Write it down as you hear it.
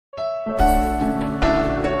你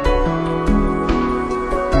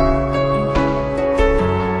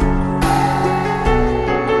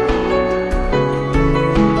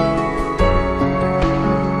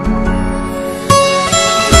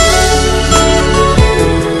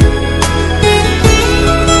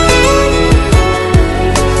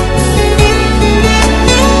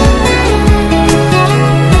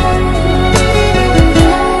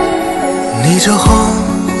走后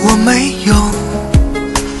我没有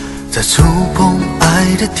再触碰爱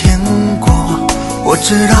的天国，我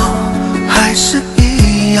知道还是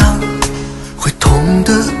一样会痛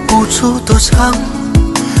得无处躲藏。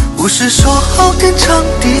不是说好天长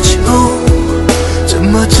地久，怎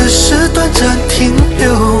么只是短暂停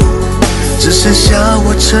留？只剩下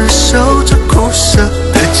我承受着苦涩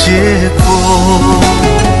的结果。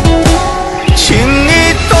情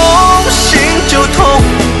一动心就痛，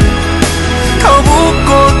逃不过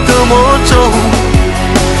的魔咒，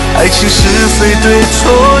爱情是非对错，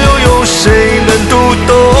又有谁能读懂？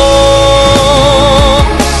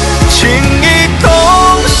情一动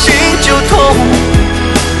心就痛，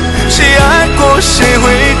谁爱过谁会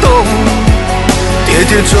懂？跌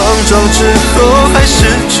跌撞撞之后，还是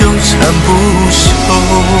纠缠不休。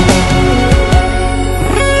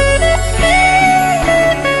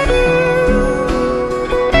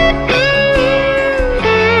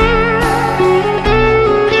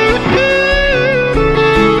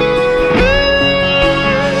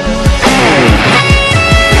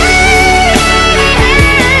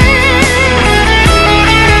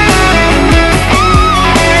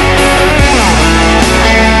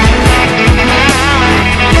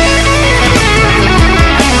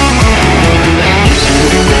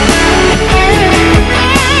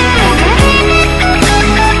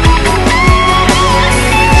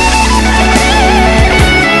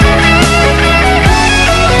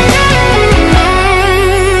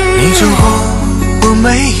你走后我没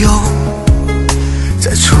有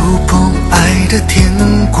再触碰爱的天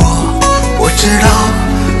国，我知道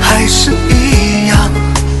还是一样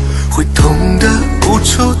会痛得无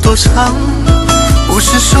处躲藏。不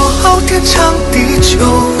是说好天长地久，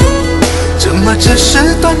怎么只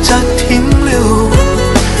是短暂停留？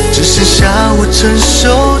只剩下我承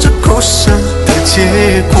受着苦涩的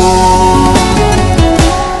结果。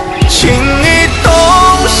情一动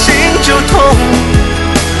心就痛，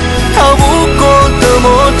逃不过的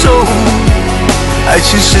魔咒，爱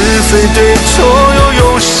情是非对错，又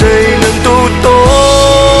有谁能读懂？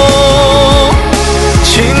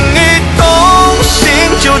情一动心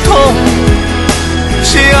就痛，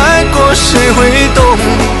谁爱过谁会懂？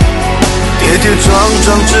跌跌撞撞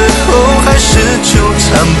之后，还是纠缠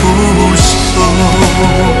不休。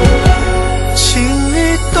情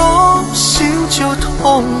一动心就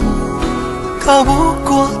痛，逃不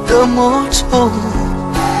过的魔咒，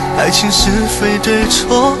爱情是非对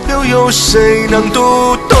错，又有谁能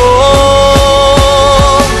读懂？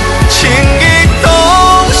情一动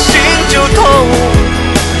心就痛，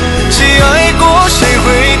谁爱过谁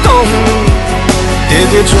会懂？跌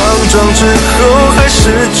跌撞撞之后，还是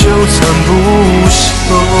纠缠不休。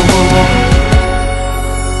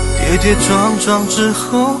跌跌撞撞之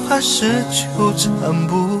后，还是纠缠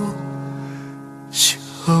不休。